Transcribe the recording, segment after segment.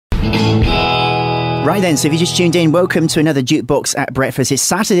Right then, so if you just tuned in, welcome to another Jukebox at Breakfast. It's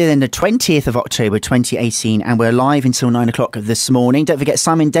Saturday then the 20th of October 2018 and we're live until 9 o'clock this morning. Don't forget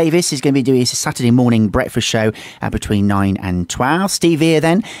Simon Davis is going to be doing his Saturday morning breakfast show between 9 and 12. Steve here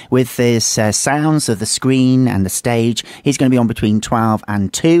then with his sounds of the screen and the stage. He's going to be on between 12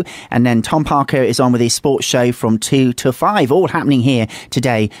 and 2. And then Tom Parker is on with his sports show from 2 to 5. All happening here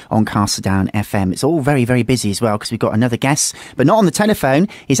today on Castledown FM. It's all very, very busy as well because we've got another guest, but not on the telephone.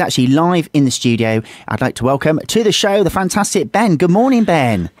 He's actually live in the studio. I'd like to welcome to the show the fantastic Ben. Good morning,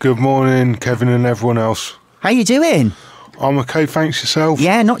 Ben. Good morning, Kevin and everyone else. How you doing? I'm okay, thanks. Yourself?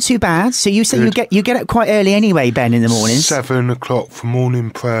 Yeah, not too bad. So you say you get up quite early anyway, Ben, in the mornings? 7 o'clock for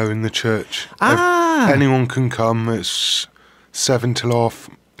morning prayer in the church. Anyone can come. It's 7 till half.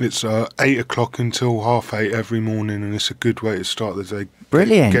 It's 8 o'clock until 7:30 every morning, and it's a good way to start the day.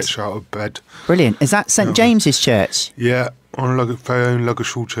 Brilliant. Gets you out of bed. Brilliant. Is that St James's Church? Yeah, on very own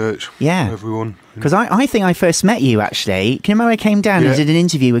Luggishall Church. Yeah. Everyone. Because I think I first met you, actually. Can you remember I came down and did an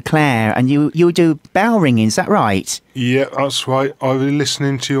interview with Claire, and you would do bell ringing, is that right? Yeah, that's right. I was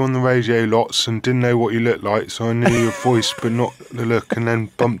listening to you on the radio lots and didn't know what you looked like, so I knew your voice but not the look, and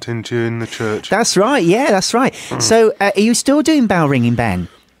then bumped into you in the church. That's right, yeah, that's right. So are you still doing bell ringing, Ben?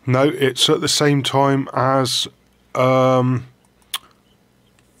 No, it's at the same time as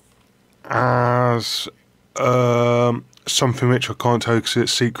something which I can't tell because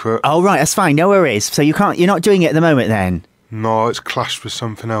it's secret. Oh right, that's fine. No worries. So you're not doing it at the moment then? No, it's clashed with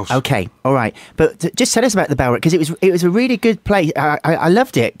something else. Okay, all right. But just tell us about the bell because it was a really good place. I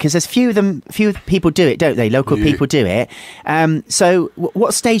loved it because there's few people do it, don't they? Local people do it. So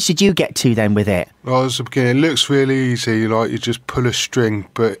what stage did you get to then with it? Well, at the beginning, it looks really easy, like you just pull a string,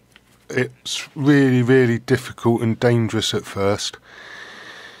 but it's really, really difficult and dangerous at first.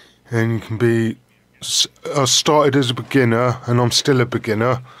 And you can be... I started as a beginner, and I'm still a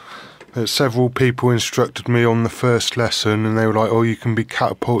beginner. Several people instructed me on the first lesson, and they were like, oh, you can be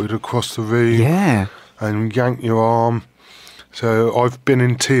catapulted across the room and yank your arm. So I've been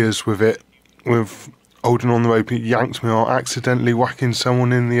in tears with it, with holding on the rope. It yanked me arm, accidentally whacking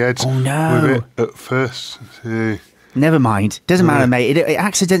someone in the head with it at first. So, never mind. Doesn't matter, mate.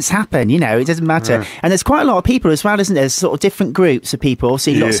 Accidents happen, it doesn't matter. Yeah. And there's quite a lot of people as well, isn't there? There's sort of different groups of people.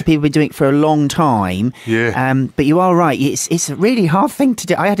 See, lots of people have been doing it for a long time. Yeah. But you are right. It's a really hard thing to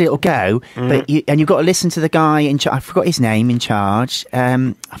do. I had a little go, but you've got to listen to the guy in charge. I forgot his name in charge.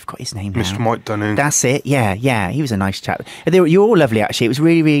 I forgot his name now. Mr. Mike Dunning. That's it. Yeah. He was a nice chap. You're all lovely, actually. It was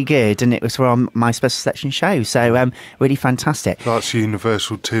really, really good. And it was from my special selection show. So really fantastic. That's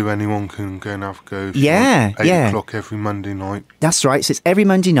universal too. Anyone can go and have a go. 8 o'clock every Monday night. That's right. So it's every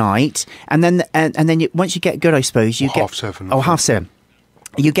Monday night, and then once you get good, I suppose you get 7:30. Oh, 7:30.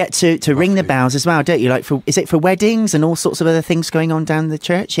 You get to ring the bells as well, don't you? Like is it for weddings and all sorts of other things going on down the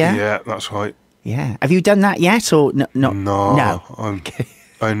church? Yeah. Yeah, that's right. Yeah. Have you done that yet, or no? No. I'm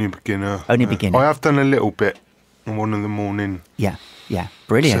only a beginner. Only beginner. I have done a little bit on one of the morning. Yeah.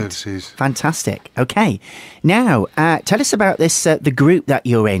 Brilliant. Services. Fantastic. Okay. Now, tell us about this, the group that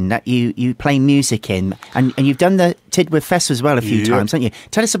you're in, that you play music in, and you've done the Tidworth Festival as well a few times, haven't you?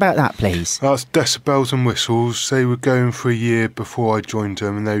 Tell us about that, please. That's Decibels and Whistles. They were going for a year before I joined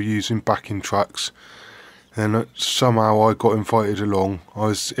them, and they were using backing tracks. And somehow I got invited along. I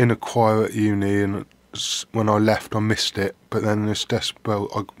was in a choir at uni, and when I left, I missed it. But then this Decibel,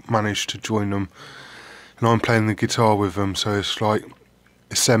 I managed to join them, and I'm playing the guitar with them, so it's like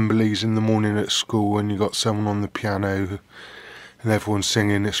assemblies in the morning at school and you got someone on the piano and everyone's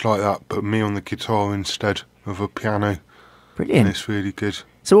singing. It's like that, but me on the guitar instead of a piano. Brilliant. And it's really good.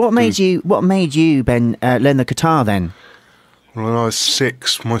 So what made you, Ben, learn the guitar then? When I was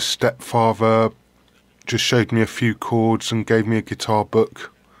 6, my stepfather just showed me a few chords and gave me a guitar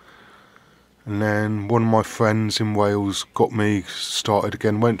book. And then one of my friends in Wales got me started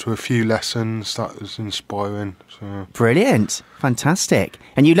again. Went to a few lessons. That was inspiring. So. Brilliant. Fantastic.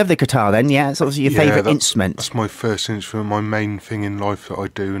 And you love the guitar then, yeah? It's obviously your favourite instrument. That's my first instrument, my main thing in life that I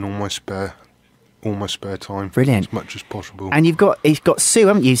do in all my spare time. Brilliant. As much as possible. And you've got Sue,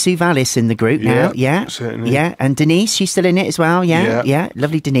 haven't you? Sue Vallis in the group now. Yeah, certainly. Yeah, and Denise, she's still in it as well. Yeah.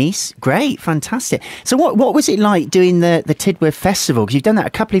 Lovely Denise. Great, fantastic. So what was it like doing the Tidworth Festival? Because you've done that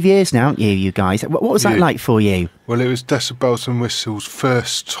a couple of years now, haven't you guys? What was that like for you? Well, it was Decibels and Whistles'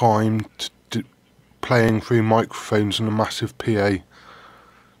 first time playing through microphones and a massive PA.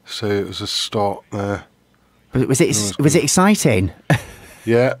 So it was a start there. Was it exciting?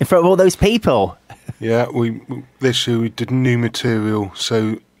 Yeah. In front of all those people? Yeah, this year we did new material,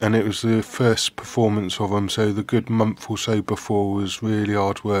 so and it was the first performance of them, so the good month or so before was really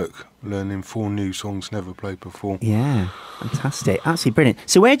hard work, learning 4 new songs never played before. Yeah, fantastic. Absolutely brilliant.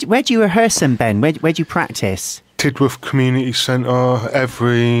 So where do you rehearse them, Ben? Where do you practice? Tidworth Community Centre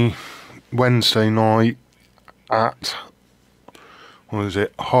every Wednesday night at,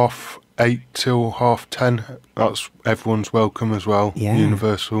 8:30 till 10:30. That's everyone's welcome as well. Yeah.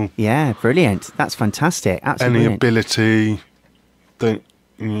 Universal. Yeah, brilliant. That's fantastic. Absolutely Any brilliant. ability,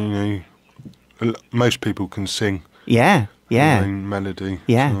 most people can sing. Yeah, yeah. Their own melody.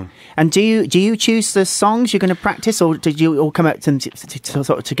 Yeah. So. And do you choose the songs you're going to practice, or did you all come up to them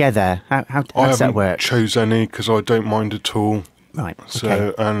sort of together? How does that work? I haven't chose any because I don't mind at all. Right. So,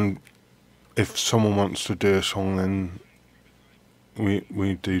 Okay. and if someone wants to do a song, then we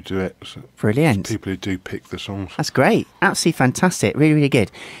do it. So Brilliant. people who do pick the songs. That's great. Absolutely fantastic. Really, really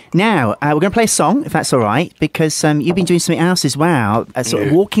good. Now, we're going to play a song, if that's all right, because you've been doing something else as well, sort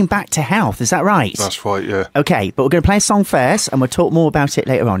of walking back to health. Is that right? That's right, yeah. Okay, but we're going to play a song first, and we'll talk more about it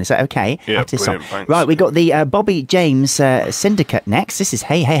later on. Is that okay? Yeah, After this song. brilliant, thanks. Right, we got the Bobby James Syndicate next. This is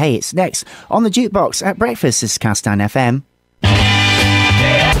Hey, Hey, Hey. It's next on the Jukebox at Breakfast. This is Castledown FM.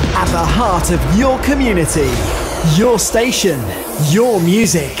 At the heart of your community, your station, your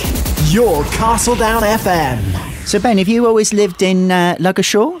music, your Castledown FM. So, Ben, have you always lived in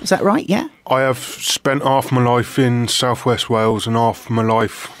Ludgershall? Is that right? Yeah? I have spent half my life in southwest Wales and half my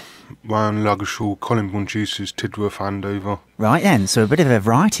life around Ludgershall, Collingbourne Juices, Tidworth, Andover. Right then, so a bit of a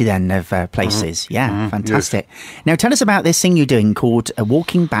variety then of places. Yeah, fantastic. Yes. Now, tell us about this thing you're doing called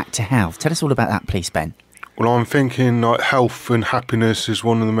Walking Back to Health. Tell us all about that, please, Ben. Well, I'm thinking like health and happiness is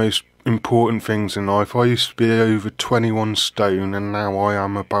one of the most important things in life. I used to be over 21 stone and now I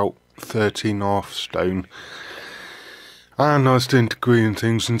am about 13.5 stone. And I was doing degree and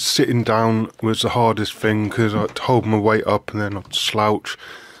things, and sitting down was the hardest thing because I'd hold my weight up and then I'd slouch.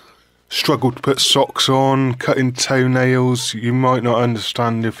 Struggled to put socks on, cutting toenails. You might not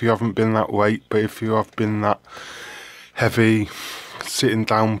understand if you haven't been that weight, but if you have been that heavy, sitting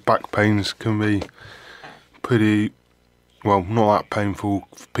down, back pains can be pretty, well, not that painful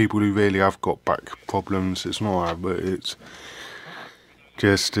for people who really have got back problems. It's not that, but it's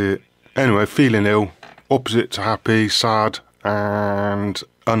just it. Anyway, feeling ill, opposite to happy, sad and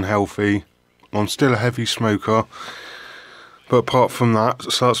unhealthy. I'm still a heavy smoker, but apart from that,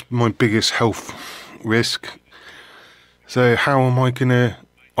 so that's my biggest health risk. So how am I gonna,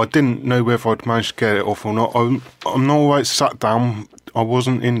 I didn't know whether I'd manage to get it off or not. I'm not always sat down. I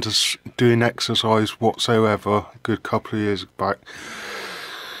wasn't into doing exercise whatsoever a good couple of years back.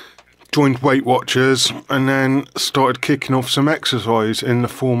 Joined Weight Watchers and then started kicking off some exercise in the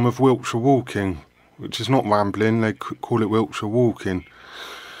form of Wiltshire walking, which is not rambling, they call it Wiltshire walking.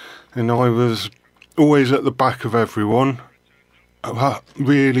 And I was always at the back of everyone,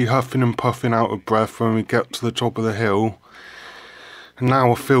 really huffing and puffing out of breath when we get to the top of the hill. And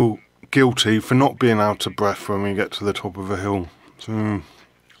now I feel guilty for not being out of breath when we get to the top of a hill. So,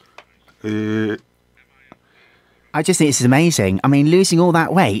 I just think this is amazing. I mean, losing all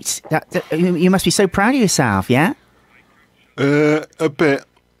that weight, you must be so proud of yourself, yeah? a bit.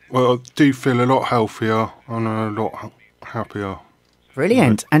 Well, I do feel a lot healthier and a lot happier.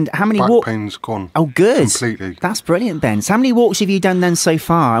 Brilliant. And how many Back walks? pain's gone. Oh, good. Completely. That's brilliant, Ben. So how many walks have you done then so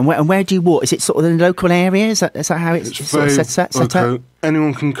far? And where do you walk? Is it sort of in the local area? Is that how it's sort of set up? Okay.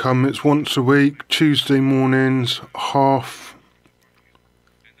 Anyone can come. It's once a week, Tuesday mornings, half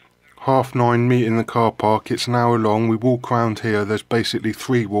 9, meet in the car park. It's an hour long. We walk around here. There's basically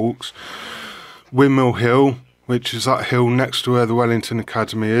 3 walks. Windmill Hill, which is that hill next to where the Wellington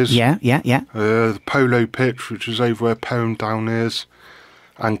Academy is. Yeah. The polo pitch, which is over where Pelham Down is,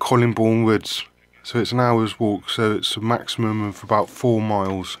 and Collingbourne Woods. So it's an hour's walk, so it's a maximum of about 4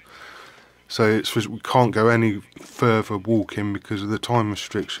 miles. So we can't go any further walking because of the time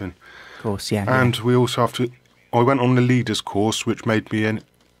restriction. Of course, yeah. And we also have to, I went on the leaders course, which made me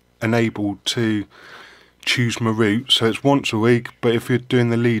enabled to choose my route. So it's once a week, but if you're doing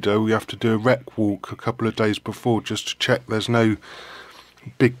the leader, we have to do a rec walk a couple of days before just to check there's no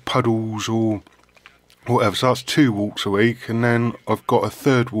big puddles or whatever. So that's 2 walks a week, and then I've got a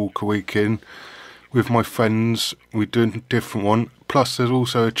 3rd walk a week in with my friends. We do a different one. Plus there's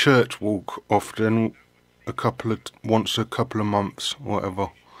also a church walk often, once a couple of months, whatever.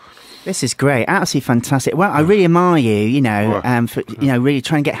 This is great, absolutely fantastic. Well, I really admire you, for really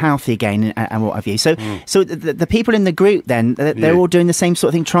trying to get healthy again and what have you. So, so the people in the group then, they're all doing the same sort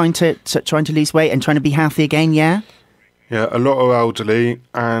of thing, trying to lose weight and trying to be healthy again. Yeah. Yeah, a lot are elderly,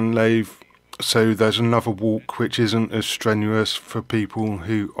 and so there's another walk which isn't as strenuous for people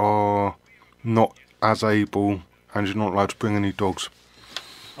who are not as able, and you're not allowed to bring any dogs.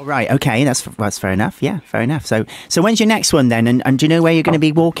 Right, okay, that's fair enough. Yeah, fair enough. So when's your next one then? And do you know where you're going to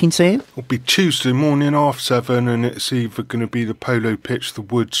be walking to? It'll be Tuesday morning, 7:30, and it's either going to be the polo pitch, the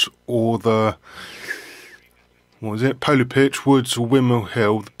woods, or the... What was it? Polo pitch, woods, or Windmill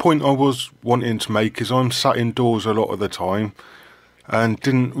Hill. The point I was wanting to make is I'm sat indoors a lot of the time and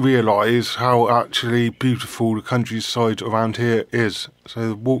didn't realise how actually beautiful the countryside around here is. So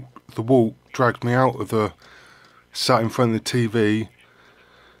the walk dragged me out of the... sat in front of the TV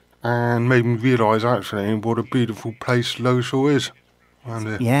and made me realise actually what a beautiful place Lowershaw is around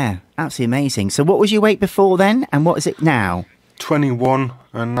here. Yeah, absolutely amazing. So what was your weight before then, and what is it now? 21,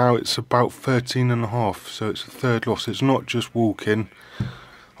 and now it's about 13.5, so it's a third loss. It's not just walking.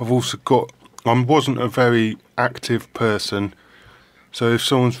 I've also got... I wasn't a very active person, so if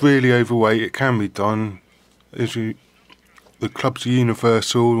someone's really overweight, it can be done. The clubs are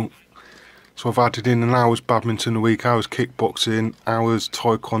universal, so I've added in an hour's badminton a week, hours kickboxing, hours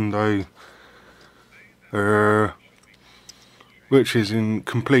taekwondo, which is in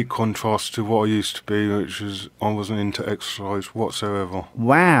complete contrast to what I used to be, which is I wasn't into exercise whatsoever.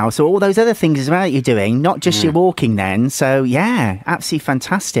 Wow, so all those other things as well that you're doing, not just your walking then. So yeah, absolutely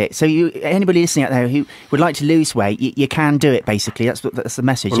fantastic. So anybody listening out there who would like to lose weight, you can do it basically. That's the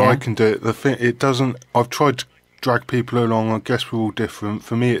message. Well, yeah? I can do it. The thing, it doesn't... I've tried to drag people along. I guess we're all different.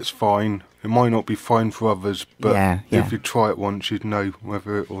 For me, it's fine. It might not be fine for others, but if you try it once, you'd know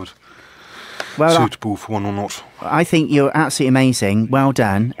whether it was suitable for one or not. I think you're absolutely amazing. Well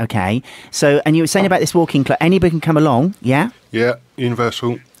done. Okay. So, and you were saying about this walking club, anybody can come along, yeah? Yeah,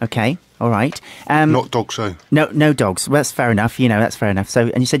 universal. Okay. All right. Not dogs, though. No dogs. Well, that's fair enough. That's fair enough. So,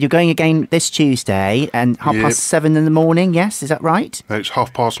 and you said you're going again this Tuesday and 7:30 in the morning, yes? Is that right? No, it's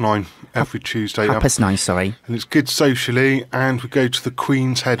 9:30 every Tuesday. 9:30, sorry. And it's good socially, and we go to the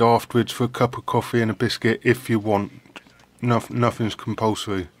Queen's Head afterwards for a cup of coffee and a biscuit if you want. Nothing's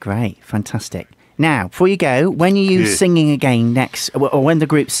compulsory. Great. Fantastic. Now, before you go, when are you singing again next, or when the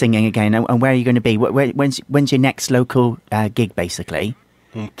group's singing again, and where are you going to be? When's your next local gig, basically?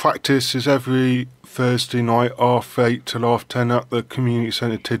 Practice is every Thursday night, 8:30 till 10:30 at the Community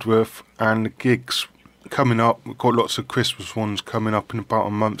Centre Tidworth, and the gigs coming up. We've got lots of Christmas ones coming up in about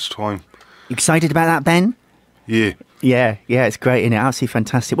a month's time. Excited about that, Ben? Yeah. Yeah, it's great, isn't it? Absolutely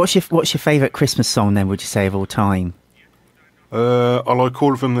fantastic. What's your favourite Christmas song then, would you say, of all time? I like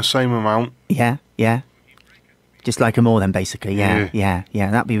all of them the same amount. Yeah. Just like them all then, basically. Yeah.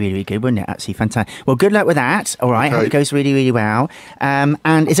 That'd be really, really good, wouldn't it? Absolutely fantastic. Well, good luck with that. All right, hope it goes really, really well.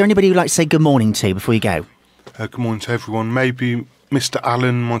 And is there anybody you'd like to say good morning to before you go? Good morning to everyone. Maybe Mr.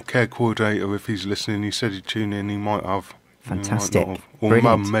 Allen, my care coordinator, if he's listening. He said he'd tune in. He might have. Fantastic. Might not have. Or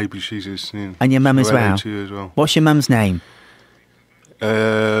Mum, maybe she's listening. And your mum as well. To you as well. What's your mum's name?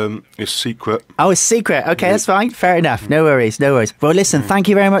 It's secret. Oh, it's secret. Okay, that's fine. Fair enough. No worries. Well, listen, thank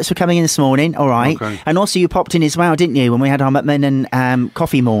you very much for coming in this morning. All right. Okay. And also you popped in as well, didn't you, when we had our Mutman and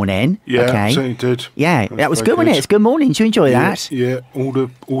coffee morning? Yeah, okay. certainly did. Yeah, that was good, wasn't it? It's good morning. Did you enjoy that? Yeah, all the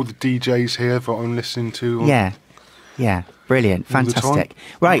DJs here that I'm listening to. Yeah. Brilliant. Fantastic.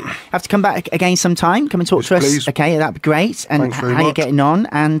 Right. Have to come back again sometime. Come and talk to us. Please. Okay, that'd be great. And Thanks very how you're much. getting on.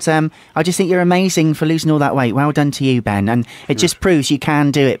 And I just think you're amazing for losing all that weight. Well done to you, Ben. And it just proves you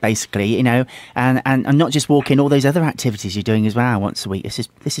can do it, basically, and not just walking, all those other activities you're doing as well once a week. This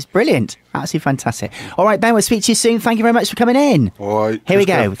is brilliant. Absolutely fantastic. All right, Ben, we'll speak to you soon. Thank you very much for coming in. All right. Here we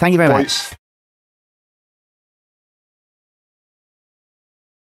go. Thank you very much.